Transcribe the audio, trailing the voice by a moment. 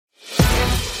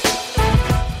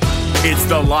It's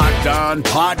the Locked On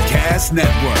Podcast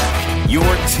Network, your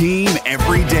team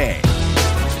every day.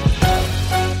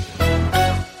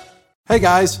 Hey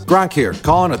guys, Gronk here,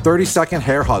 calling a 30-second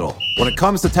hair huddle. When it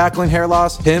comes to tackling hair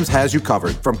loss, Hims has you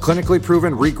covered. From clinically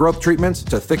proven regrowth treatments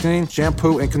to thickening,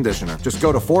 shampoo, and conditioner. Just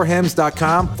go to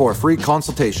 4hims.com for a free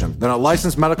consultation. Then a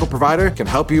licensed medical provider can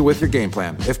help you with your game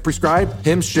plan. If prescribed,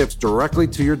 Hims ships directly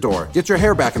to your door. Get your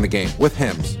hair back in the game with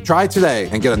Hims. Try today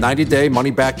and get a 90-day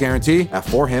money-back guarantee at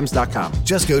 4hims.com.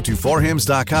 Just go to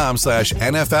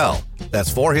 4hims.com/NFL.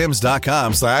 That's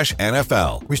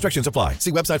 4hims.com/NFL. Restrictions apply.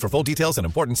 See website for full details and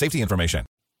important safety information.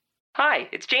 Hi,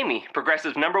 it's Jamie,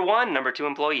 Progressive #1, #2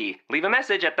 employee. Leave a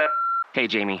message at the... Hey,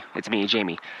 Jamie, it's me,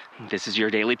 Jamie. This is your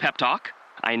daily pep talk.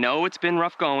 I know it's been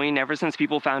rough going ever since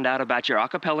people found out about your a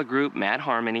cappella group, Mad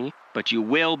Harmony, but you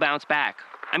will bounce back.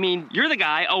 I mean, you're the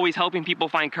guy always helping people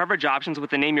find coverage options with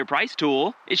the Name Your Price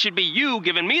tool. It should be you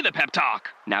giving me the pep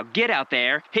talk. Now get out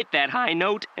there, hit that high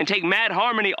note, and take Mad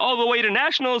Harmony all the way to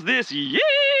nationals this year!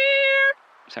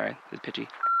 Sorry, it's pitchy.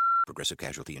 Progressive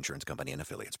Casualty Insurance Company and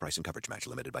affiliates. Price and coverage match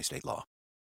limited by state law.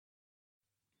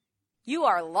 You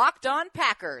are Locked On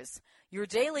Packers, your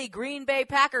daily Green Bay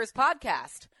Packers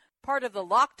podcast, part of the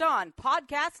Locked On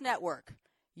Podcast Network,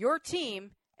 your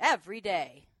team every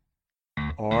day.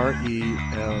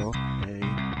 RELAX.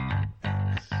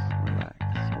 Relax.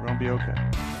 We're going to be okay.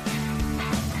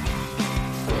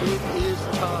 It is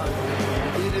time.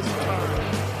 It is time.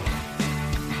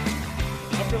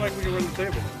 I feel like we can run the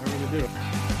table. I really do.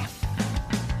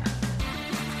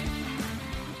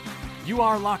 You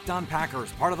are Locked On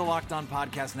Packers, part of the Locked On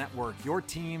Podcast Network, your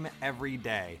team every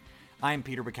day. I'm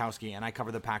Peter Bukowski, and I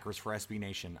cover the Packers for SB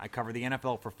Nation. I cover the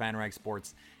NFL for FanRag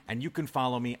Sports, and you can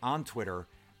follow me on Twitter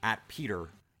at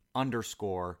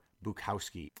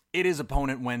Peter_Bukowski. It is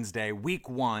Opponent Wednesday, Week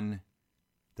 1.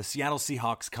 The Seattle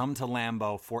Seahawks come to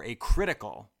Lambeau for a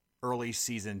critical early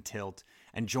season tilt,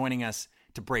 and joining us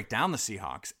to break down the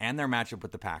Seahawks and their matchup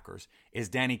with the Packers is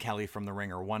Danny Kelly from The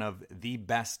Ringer, one of the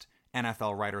best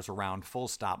NFL writers around, full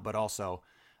stop, but also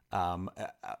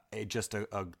just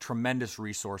a tremendous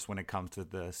resource when it comes to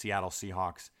the Seattle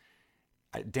Seahawks.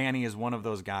 Danny is one of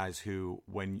those guys who,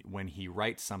 when he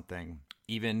writes something,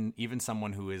 even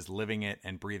someone who is living it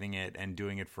and breathing it and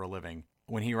doing it for a living,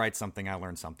 when he writes something, I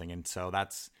learn something, and so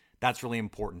that's really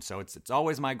important. So it's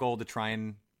always my goal to try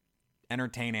and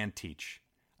entertain and teach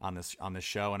on this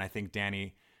show, and I think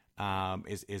Danny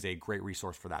is a great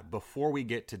resource for that. Before we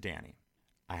get to Danny,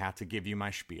 I have to give you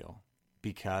my spiel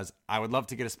because I would love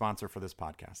to get a sponsor for this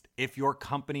podcast. If your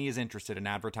company is interested in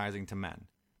advertising to men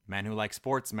who like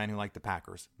sports, men who like the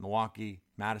Packers, Milwaukee,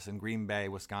 Madison, Green Bay,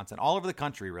 Wisconsin, all over the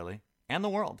country, really, and the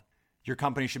world, your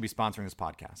company should be sponsoring this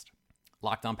podcast.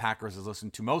 Locked On Packers is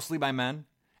listened to mostly by men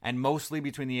and mostly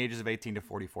between the ages of 18 to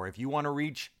 44. If you want to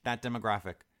reach that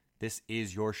demographic, this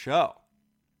is your show.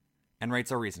 And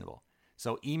rates are reasonable.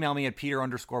 So email me at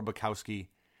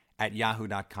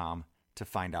Peter_Bukowski@yahoo.com to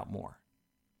find out more.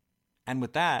 And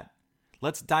with that,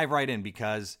 let's dive right in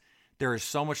because there is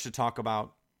so much to talk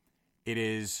about. It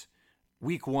is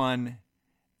Week 1.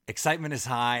 Excitement is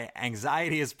high.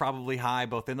 Anxiety is probably high,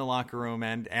 both in the locker room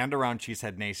and around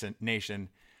Cheesehead Nation.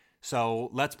 So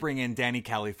let's bring in Danny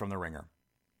Kelly from The Ringer.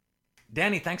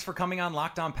 Danny, thanks for coming on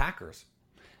Locked On Packers.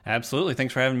 Absolutely.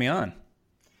 Thanks for having me on.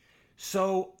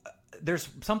 So there's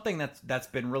something that's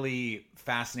been really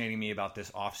fascinating me about this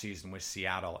offseason with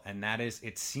Seattle, and that is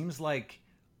it seems like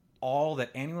all that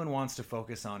anyone wants to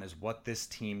focus on is what this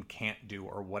team can't do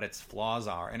or what its flaws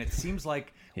are. And it seems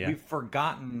like we've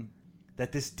forgotten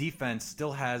that this defense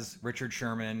still has Richard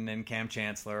Sherman and Cam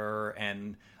Chancellor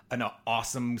and an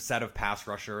awesome set of pass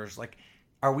rushers. Like,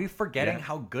 are we forgetting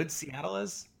how good Seattle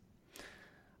is?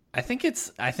 I think we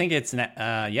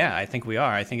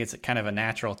are. I think it's kind of a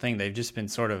natural thing. They've just been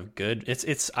sort of good.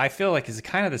 I feel like it's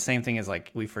kind of the same thing as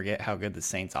like we forget how good the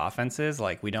Saints offense is.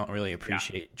 Like we don't really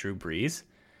appreciate Drew Brees.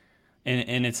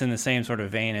 And it's in the same sort of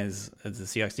vein as the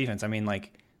Seahawks defense. I mean,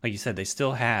 like you said, they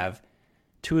still have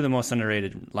two of the most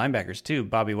underrated linebackers too,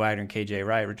 Bobby Wagner and KJ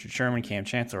Wright, Richard Sherman, Cam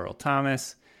Chancellor, Earl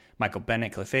Thomas, Michael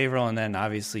Bennett, Cliff Averill, and then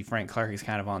obviously Frank Clark is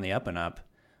kind of on the up and up.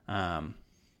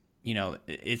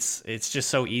 It's just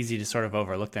so easy to sort of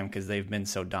overlook them because they've been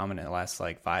so dominant the last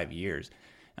 5 years.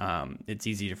 It's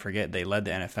easy to forget they led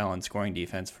the NFL in scoring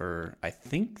defense for I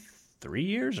think 3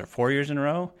 years or 4 years in a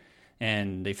row,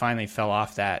 and they finally fell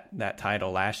off that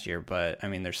title last year. But I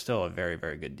mean, they're still a very,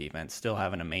 very good defense. Still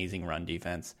have an amazing run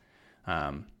defense.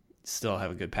 Still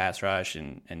have a good pass rush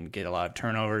and get a lot of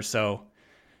turnovers. So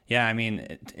yeah, I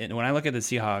mean, when I look at the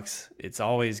Seahawks, it's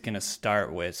always going to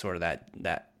start with sort of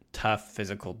that tough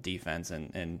physical defense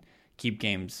and keep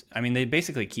games. I mean, they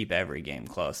basically keep every game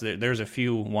close. There's a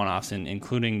few one-offs,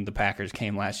 including the Packers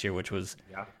game last year, which was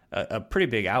a pretty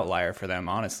big outlier for them,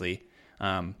 honestly.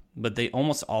 But they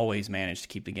almost always manage to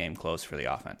keep the game close for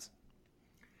the offense.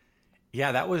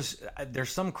 Yeah, that was there's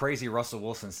some crazy Russell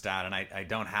Wilson stat, and I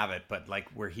don't have it, but like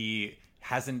where he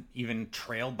hasn't even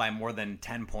trailed by more than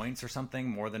 10 points or something,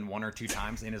 more than 1 or 2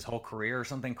 times in his whole career or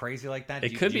something crazy like that.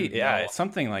 It could be, it's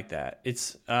something like that.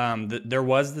 It's there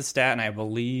was the stat, and I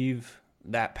believe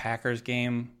that Packers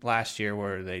game last year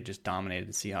where they just dominated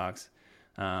the Seahawks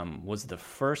was the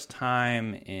first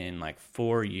time in like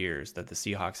 4 years that the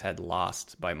Seahawks had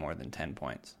lost by more than 10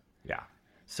 points. Yeah.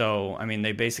 So, I mean,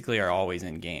 they basically are always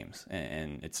in games,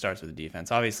 and it starts with the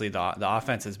defense. Obviously, the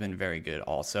offense has been very good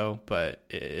also, but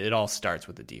it all starts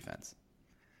with the defense.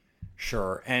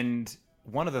 Sure. And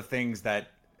one of the things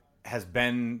that has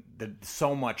been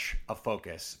so much a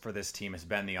focus for this team has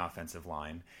been the offensive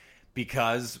line,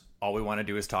 because all we want to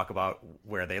do is talk about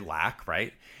where they lack,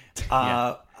 right?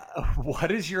 Yeah.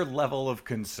 What is your level of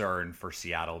concern for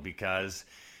Seattle? Because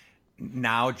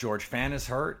now George Fant is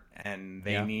hurt, and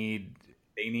they need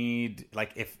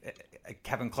like, if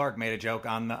Kevin Clark made a joke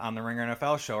on the Ringer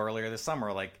NFL show earlier this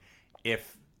summer, like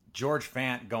if George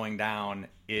Fant going down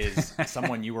is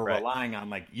someone you were relying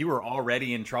on, like you were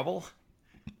already in trouble.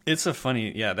 It's a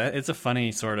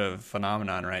funny sort of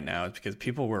phenomenon right now. It's because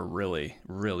people were really,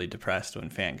 really depressed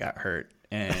when Fant got hurt,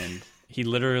 and he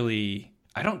literally,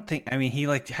 he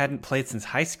like hadn't played since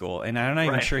high school, and I'm not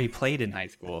even sure he played in high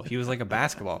school. He was like a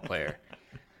basketball player.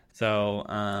 So,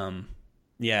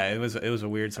 yeah, it was a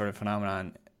weird sort of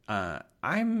phenomenon.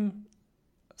 I'm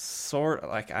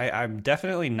I'm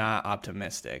definitely not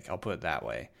optimistic. I'll put it that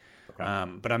way.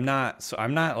 Okay. But I'm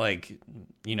not like,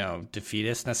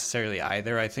 defeatist necessarily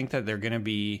either. I think that they're going to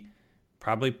be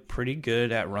probably pretty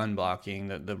good at run blocking.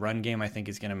 The run game, I think,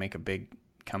 is going to make a big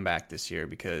comeback this year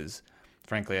because,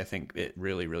 frankly, I think it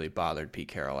really, really bothered Pete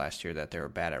Carroll last year that they were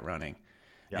bad at running.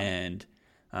 Yeah. And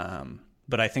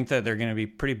but I think that they're going to be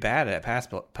pretty bad at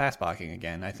pass blocking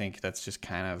again. I think that's just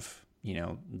kind of,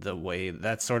 the way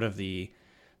that's sort of the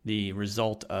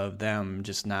result of them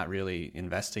just not really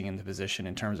investing in the position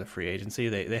in terms of free agency.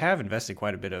 They have invested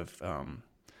quite a bit of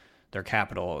their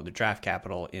capital, the draft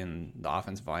capital in the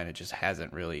offensive line. It just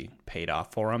hasn't really paid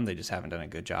off for them. They just haven't done a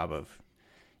good job of,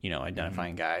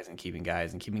 identifying guys and keeping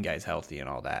guys healthy and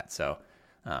all that. So,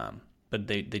 but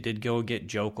they did go get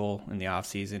Jokel in the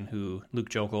offseason, Luke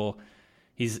Jokel.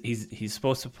 He's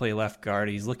supposed to play left guard.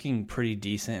 He's looking pretty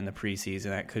decent in the preseason.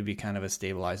 That could be kind of a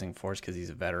stabilizing force because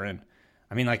he's a veteran.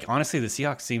 I mean, like, honestly, the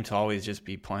Seahawks seem to always just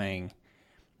be playing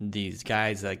these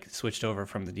guys like switched over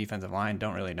from the defensive line,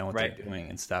 don't really know what they're doing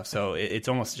and stuff. So it's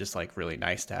almost just like really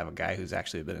nice to have a guy who's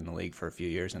actually been in the league for a few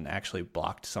years and actually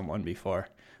blocked someone before.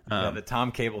 The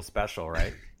Tom Cable special,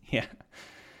 right? Yeah.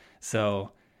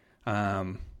 So,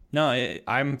 no,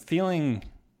 I'm feeling...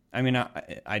 I mean,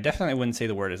 I definitely wouldn't say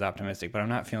the word is optimistic, but I'm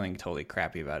not feeling totally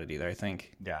crappy about it either. I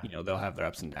think, they'll have their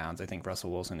ups and downs. I think Russell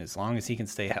Wilson, as long as he can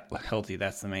stay healthy,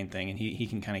 that's the main thing. And he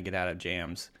can kind of get out of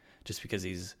jams just because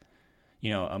he's,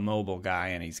 a mobile guy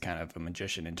and he's kind of a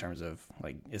magician in terms of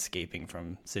like escaping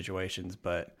from situations.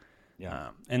 But,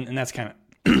 and that's kind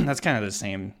of, that's kind of the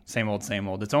same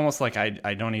old. It's almost like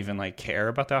I don't even like care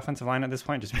about the offensive line at this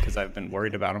point just because I've been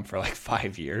worried about them for like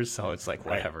 5 years. So it's like,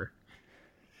 whatever.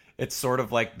 It's sort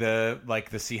of like the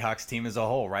Seahawks team as a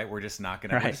whole, right? We're just not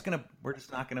gonna we're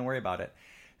just not gonna worry about it.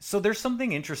 So there's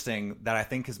something interesting that I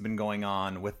think has been going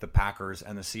on with the Packers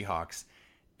and the Seahawks,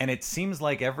 and it seems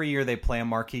like every year they play a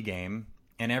marquee game,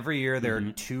 and every year they're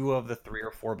 2 of the 3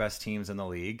 or 4 best teams in the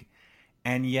league,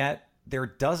 and yet there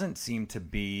doesn't seem to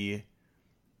be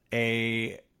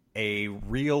a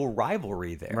real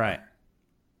rivalry there. Right.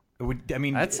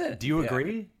 That's it. Do you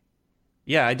agree?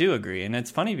 Yeah, I do agree. And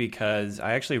it's funny because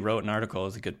I actually wrote an article.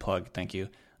 It's a good plug. Thank you.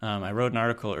 I wrote an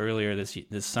article earlier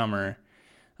this summer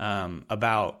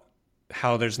about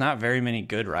how there's not very many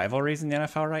good rivalries in the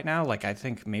NFL right now. Like, I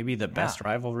think maybe the best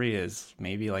rivalry is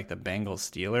maybe like the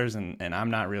Bengals-Steelers, and I'm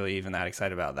not really even that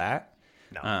excited about that.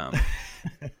 No.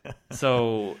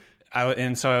 So I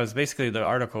was basically, the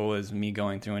article was me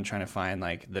going through and trying to find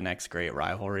like the next great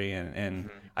rivalry, and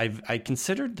I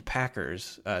considered the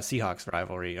Packers Seahawks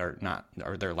rivalry or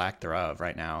their lack thereof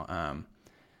right now.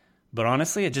 But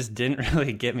honestly, it just didn't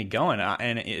really get me going.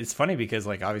 And it's funny because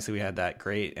like obviously we had that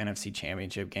great NFC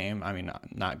Championship game. I mean,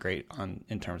 not great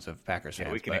in terms of Packers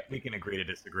fans. We can agree to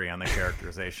disagree on the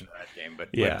characterization of that game,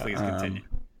 but please continue.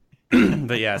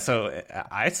 But yeah, so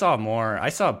I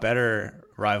saw better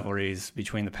rivalries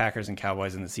between the Packers and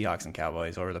Cowboys and the Seahawks and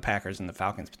Cowboys, or the Packers and the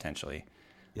Falcons potentially.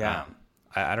 Yeah.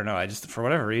 I don't know. I just, for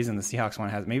whatever reason, the Seahawks one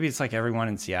has, maybe it's like everyone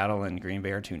in Seattle and Green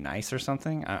Bay are too nice or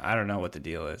something. I don't know what the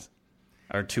deal is.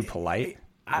 Or too polite.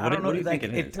 I don't know. What do you think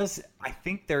it does. I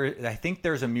think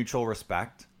there's a mutual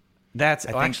respect.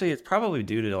 Actually, it's probably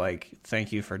due to like,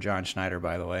 thank you for John Schneider,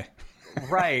 by the way.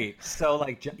 Right. So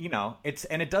like,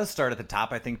 it does start at the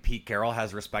top. I think Pete Carroll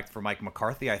has respect for Mike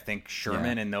McCarthy. I think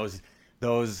Sherman and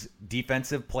those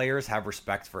defensive players have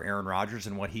respect for Aaron Rodgers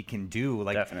and what he can do.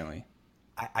 Like, definitely.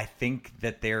 I think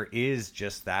that there is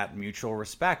just that mutual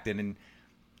respect, and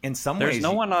in some ways,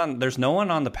 there's no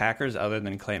one on the Packers other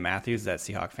than Clay Matthews that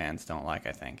Seahawks fans don't like.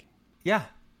 I think. Yeah,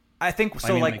 I think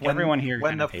so. When everyone here,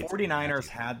 when the 49ers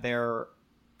had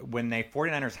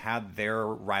their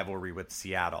rivalry with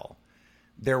Seattle,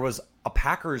 there was a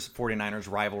Packers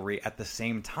 49ers rivalry at the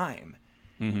same time.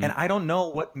 Mm-hmm. And I don't know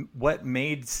what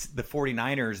made the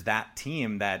 49ers that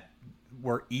team that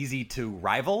were easy to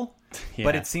rival,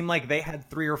 but it seemed like they had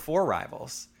 3 or 4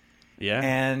 rivals. Yeah.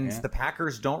 And the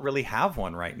Packers don't really have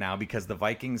one right now because the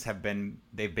Vikings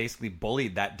they've basically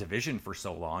bullied that division for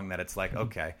so long that it's like,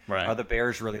 okay, are the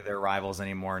Bears really their rivals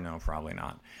anymore? No, probably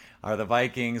not. Are the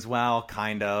Vikings? Well,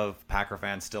 kind of. Packer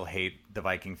fans still hate the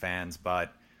Viking fans,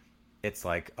 but it's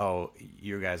like, oh,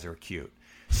 you guys are cute.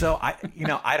 So I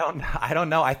don't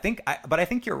know. I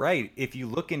think you're right. If you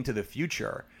look into the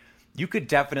future, you could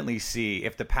definitely see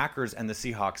if the Packers and the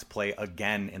Seahawks play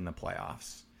again in the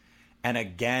playoffs and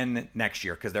again next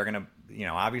year, because they're going to,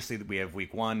 obviously we have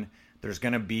week 1. There's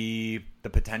going to be the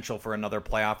potential for another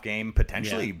playoff game,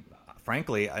 potentially,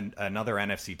 frankly, another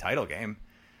NFC title game.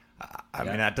 I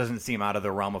mean, that doesn't seem out of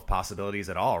the realm of possibilities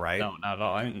at all, right? No, not at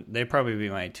all. I mean, they'd probably be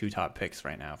my 2 top picks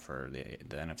right now for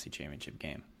the NFC Championship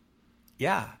game.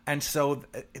 Yeah, and so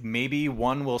maybe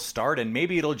one will start, and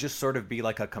maybe it'll just sort of be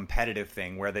like a competitive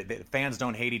thing where the fans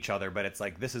don't hate each other, but it's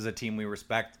like, this is a team we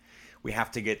respect. We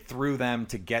have to get through them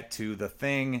to get to the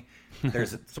thing.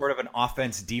 There's sort of an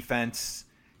offense-defense,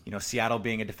 Seattle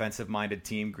being a defensive-minded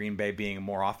team, Green Bay being a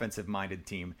more offensive-minded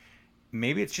team.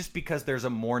 Maybe it's just because there's a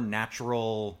more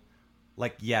natural,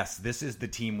 like, yes, this is the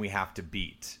team we have to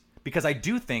beat. Because I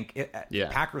do think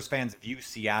Packers fans view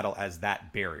Seattle as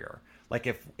that barrier. Like,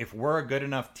 if we're a good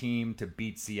enough team to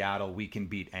beat Seattle, we can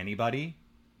beat anybody.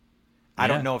 I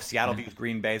don't know if Seattle views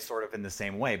Green Bay sort of in the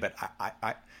same way, but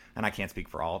I can't speak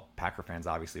for all Packer fans,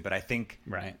 obviously, but I think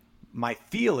my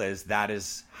feel is that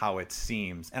is how it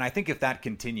seems. And I think if that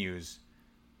continues,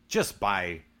 just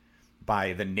by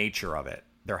the nature of it,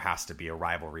 there has to be a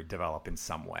rivalry develop in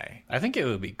some way. I think it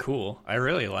would be cool. I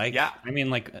really like. Yeah. I mean,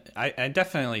 like, I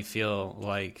definitely feel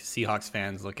like Seahawks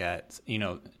fans look at,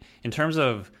 in terms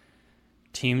of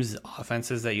teams'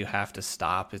 offenses that you have to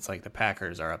stop, it's like the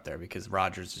Packers are up there because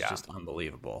Rodgers is just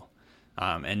unbelievable.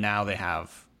 And now they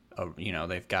have,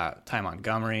 they've got Ty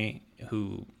Montgomery,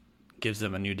 who gives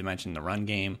them a new dimension in the run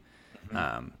game.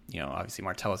 Obviously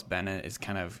Martellus Bennett is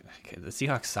kind of, the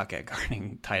Seahawks suck at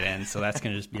guarding tight ends, so that's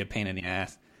going to just be a pain in the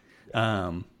ass.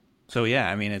 I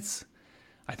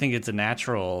think it's a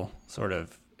natural sort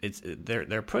of,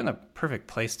 they're put in the perfect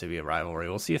place to be a rivalry.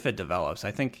 We'll see if it develops.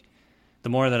 I think the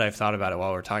more that I've thought about it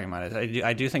while we're talking about it,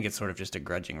 I do think it's sort of just a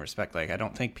grudging respect. Like, I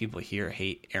don't think people here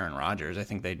hate Aaron Rodgers. I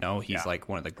think they know he's like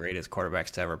one of the greatest quarterbacks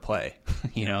to ever play,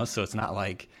 so it's not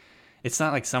like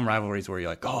some rivalries where you're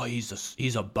like, oh,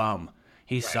 he's a bum.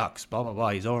 He sucks, blah, blah,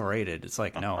 blah. He's overrated. It's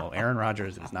like, no, Aaron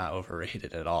Rodgers is not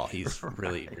overrated at all. He's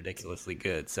really ridiculously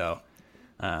good. So,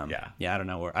 I don't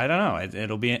know. I don't know.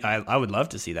 It'll be. I would love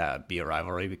to see that be a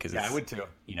rivalry because I would too.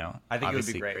 I think it would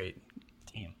be great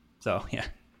team. So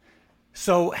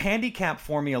So handicap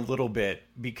for me a little bit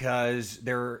because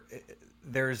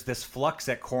there's this flux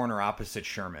at corner opposite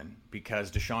Sherman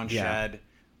because Deshaun Shedd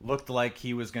looked like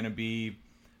he was going to be,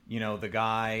 the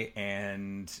guy,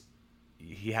 and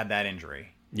he had that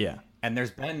injury. Yeah. And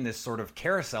there's been this sort of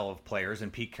carousel of players,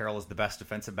 and Pete Carroll is the best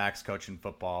defensive backs coach in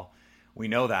football. We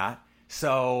know that.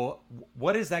 So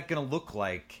what is that going to look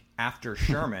like after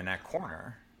Sherman at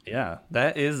corner? Yeah,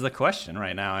 that is the question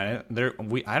right now.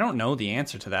 I don't know the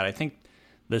answer to that. I think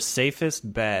the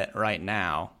safest bet right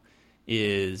now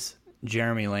is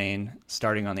Jeremy Lane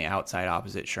starting on the outside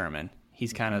opposite Sherman.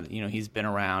 He's kind of, he's been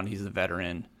around. He's a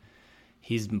veteran.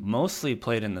 He's mostly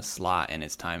played in the slot in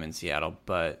his time in Seattle,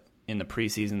 but in the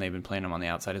preseason they've been playing him on the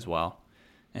outside as well.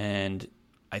 And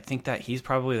I think that he's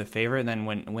probably the favorite. Then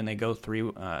when they go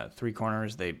three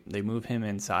corners, they move him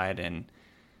inside, and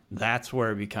that's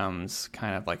where it becomes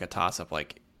kind of like a toss-up.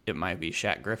 Like, it might be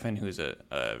Shaq Griffin, who's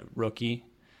a rookie.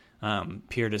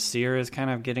 Pierre Desir is kind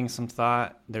of getting some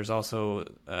thought. There's also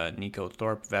Nico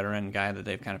Thorpe, veteran guy that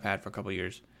they've kind of had for a couple of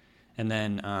years. And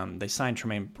then they signed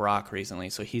Tremaine Brock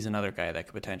recently, so he's another guy that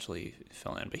could potentially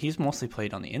fill in. But he's mostly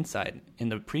played on the inside in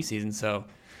the preseason, so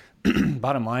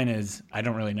bottom line is I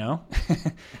don't really know.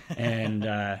 And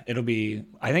I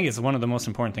think it's one of the most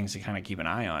important things to kind of keep an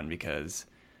eye on because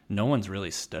no one's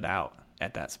really stood out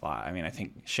at that spot. I mean, I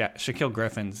think Shaquille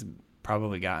Griffin's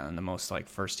probably gotten the most like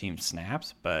first team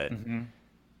snaps, but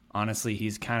honestly,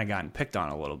 he's kind of gotten picked on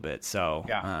a little bit. So,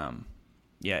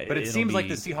 yeah. But it seems like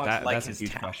the Seahawks like his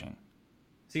talent. Question.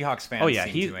 Seahawks fans. Oh yeah,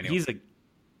 seem to anyway.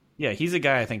 he's a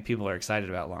guy I think people are excited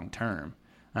about long term.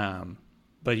 But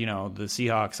the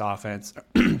Seahawks offense,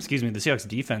 the Seahawks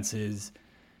defense is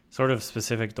sort of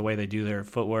specific the way they do their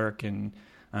footwork and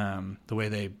the way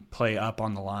they play up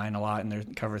on the line a lot in their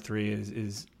cover three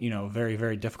is very,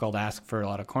 very difficult to ask for a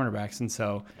lot of cornerbacks. And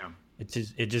so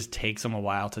it just takes them a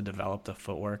while to develop the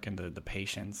footwork and the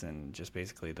patience and just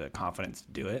basically the confidence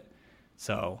to do it.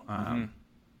 So,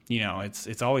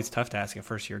 it's always tough to ask a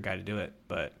first-year guy to do it,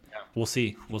 but we'll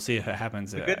see. We'll see if it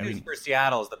happens. The good news for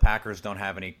Seattle is the Packers don't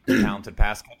have any talented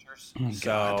pass catchers,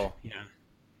 so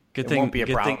good it thing, won't be a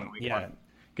good problem. Thing,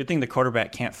 good thing the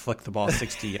quarterback can't flick the ball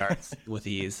 60 yards with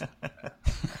ease.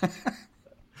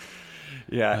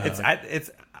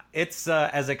 It's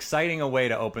as exciting a way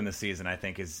to open the season, I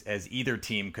think, as either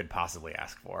team could possibly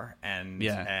ask for. And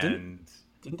didn't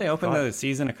they open the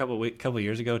season a couple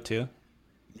years ago too?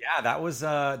 Yeah, that was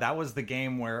the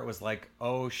game where it was like,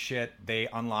 oh shit, they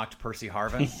unlocked Percy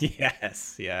Harvin.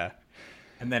 Yes, yeah.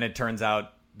 And then it turns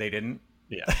out they didn't.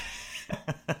 Yeah.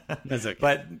 That's okay.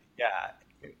 But yeah,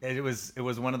 it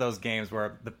was one of those games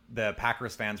where the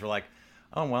Packers fans were like,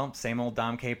 oh well, same old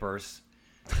Dom Capers.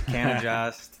 Can't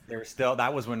adjust.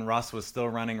 That was when Russ was still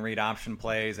running read option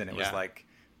plays, and it was like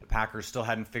the Packers still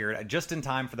hadn't figured out just in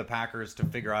time for the Packers to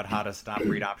figure out how to stop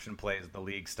read option plays. The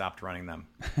league stopped running them.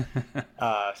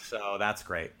 So that's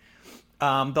great.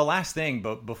 The last thing,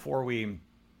 but before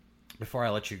I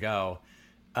let you go,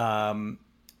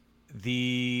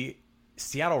 the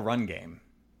Seattle run game.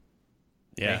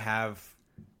 Yeah. They have,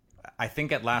 I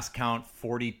think at last count,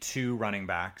 42 running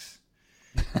backs.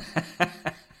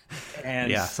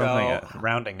 And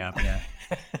rounding up. Yeah.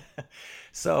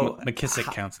 So McKissick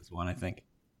counts as one, I think.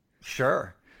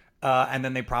 Sure. And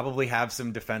then they probably have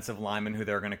some defensive linemen who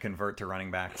they're going to convert to running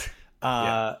back.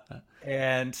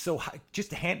 And so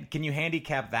can you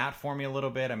handicap that for me a little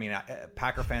bit? I mean,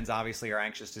 Packer fans obviously are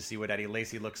anxious to see what Eddie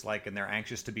Lacy looks like, and they're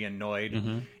anxious to be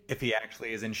annoyed if he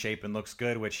actually is in shape and looks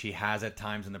good, which he has at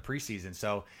times in the preseason.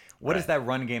 So what is that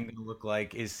run game going to look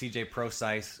like? Is CJ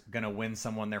Prosise going to win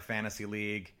someone their fantasy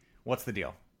league? What's the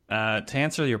deal? To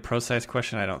answer your Prosise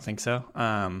question, I don't think so.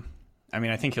 I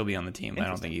mean, I think he'll be on the team. I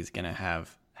don't think he's going to have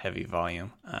heavy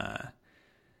volume.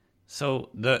 So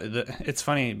it's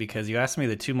funny because you asked me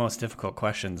the two most difficult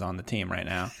questions on the team right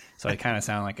now. So I kind of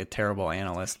sound like a terrible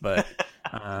analyst, but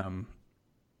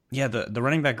the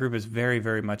running back group is very,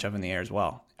 very much up in the air as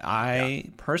well.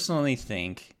 I personally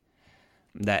think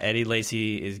that Eddie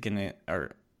Lacy he's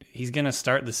going to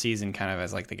start the season kind of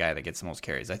as like the guy that gets the most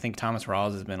carries. I think Thomas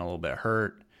Rawls has been a little bit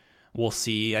hurt. We'll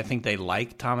see. I think they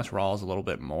like Thomas Rawls a little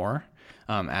bit more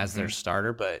as their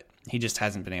starter, but he just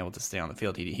hasn't been able to stay on the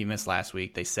field. He missed last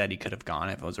week. They said he could have gone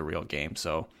if it was a real game.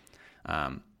 So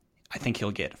I think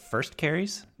he'll get first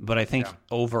carries, but I think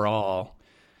overall,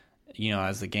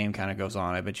 as the game kind of goes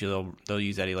on, I bet you they'll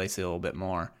use Eddie Lacy a little bit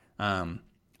more.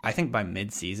 I think by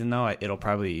mid-season, though, it'll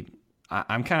probably –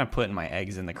 I'm kind of putting my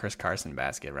eggs in the Chris Carson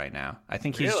basket right now. I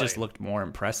think he's just looked more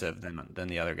impressive than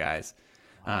the other guys.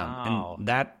 Wow. And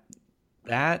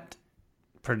that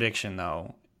prediction,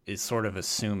 though, is sort of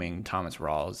assuming Thomas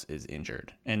Rawls is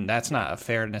injured. And that's not a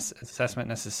fair assessment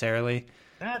necessarily.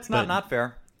 That's not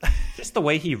fair. Just the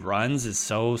way he runs is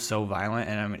so violent,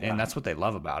 and that's what they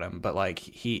love about him. But like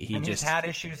he's had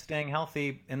issues staying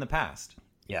healthy in the past.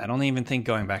 Yeah, I don't even think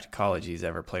going back to college he's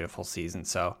ever played a full season.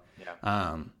 So,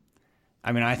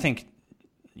 I mean, I think,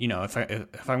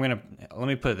 if I'm going to, let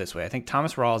me put it this way. I think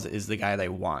Thomas Rawls is the guy they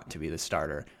want to be the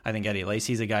starter. I think Eddie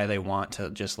Lacy's a guy they want to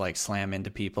just like slam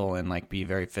into people and like be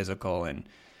very physical. And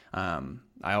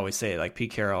I always say, like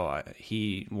Pete Carroll,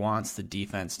 he wants the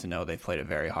defense to know they've played a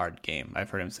very hard game.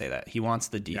 I've heard him say that. He wants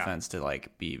the defense to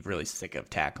like be really sick of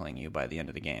tackling you by the end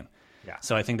of the game. Yeah.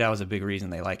 So I think that was a big reason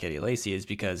they like Eddie Lacy is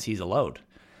because he's a load.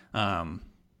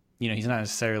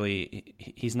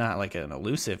 He's not like an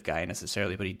elusive guy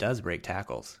necessarily, but he does break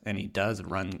tackles and he does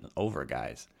run over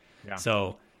guys. Yeah.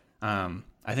 So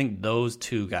I think those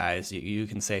two guys you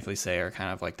can safely say are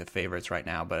kind of like the favorites right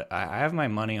now. But I have my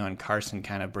money on Carson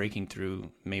kind of breaking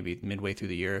through maybe midway through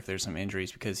the year if there's some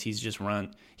injuries because he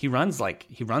runs like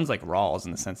Rawls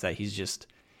in the sense that he's just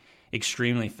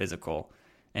extremely physical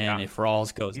And if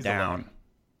Rawls goes He's down,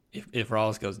 if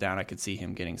Rawls goes down, I could see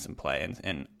him getting some play,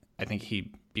 and I think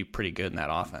he'd be pretty good in that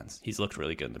offense. He's looked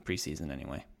really good in the preseason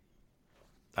anyway.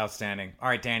 Outstanding. All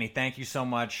right, Danny, thank you so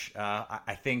much.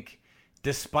 I think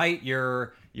despite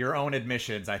your own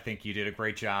admissions, I think you did a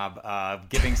great job of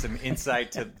giving some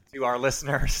insight to our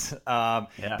listeners.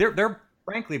 They're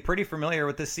frankly pretty familiar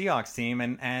with the Seahawks team,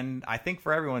 and I think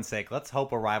for everyone's sake, let's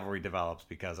hope a rivalry develops,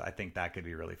 because I think that could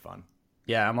be really fun.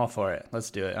 Yeah, I'm all for it.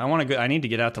 Let's do it. I need to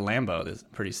get out to Lambeau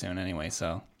pretty soon anyway,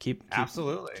 so keep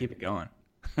it going.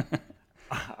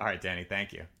 All right, Danny,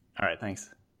 thank you. All right, thanks.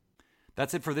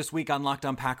 That's it for this week on Locked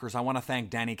On Packers. I want to thank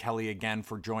Danny Kelly again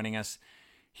for joining us.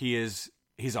 He's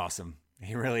awesome.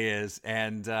 He really is.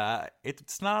 And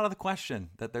it's not out of the question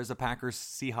that there's a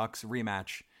Packers-Seahawks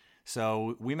rematch.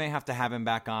 So we may have to have him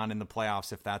back on in the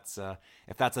playoffs if that's a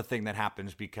thing that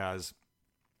happens, because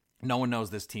no one knows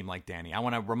this team like Danny. I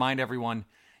want to remind everyone,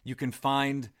 you can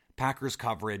find Packers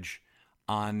coverage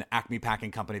on Acme Packing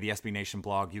Company, the SB Nation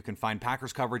blog. You can find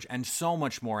Packers coverage and so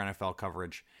much more NFL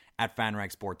coverage at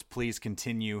FanRag Sports. Please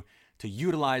continue to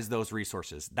utilize those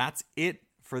resources. That's it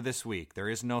for this week. There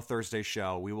is no Thursday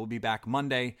show. We will be back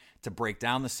Monday to break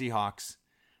down the Seahawks.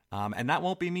 And that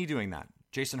won't be me doing that.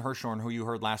 Jason Hirschhorn, who you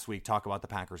heard last week talk about the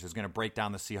Packers, is going to break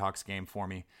down the Seahawks game for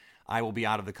me. I will be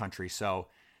out of the country, so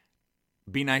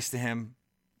be nice to him.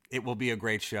 It will be a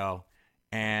great show.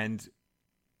 And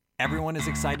everyone is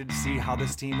excited to see how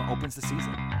this team opens the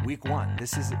season. Week 1.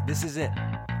 This is it.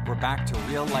 We're back to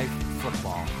real life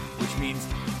football, which means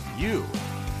you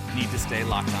need to stay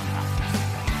locked on Packers.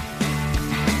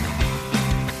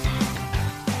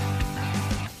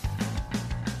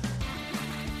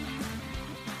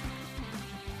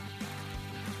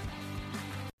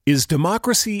 Is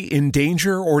democracy in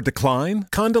danger or decline?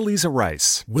 Condoleezza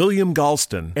Rice, William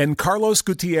Galston, and Carlos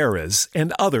Gutierrez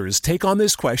and others take on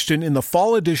this question in the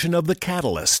fall edition of The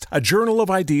Catalyst, a journal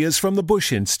of ideas from the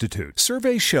Bush Institute.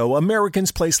 Surveys show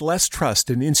Americans place less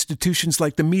trust in institutions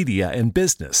like the media and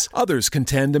business. Others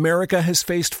contend America has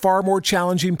faced far more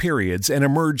challenging periods and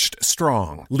emerged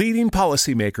strong. Leading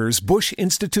policymakers, Bush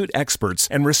Institute experts,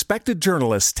 and respected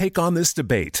journalists take on this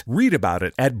debate. Read about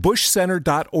it at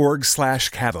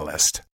bushcenter.org/catalyst.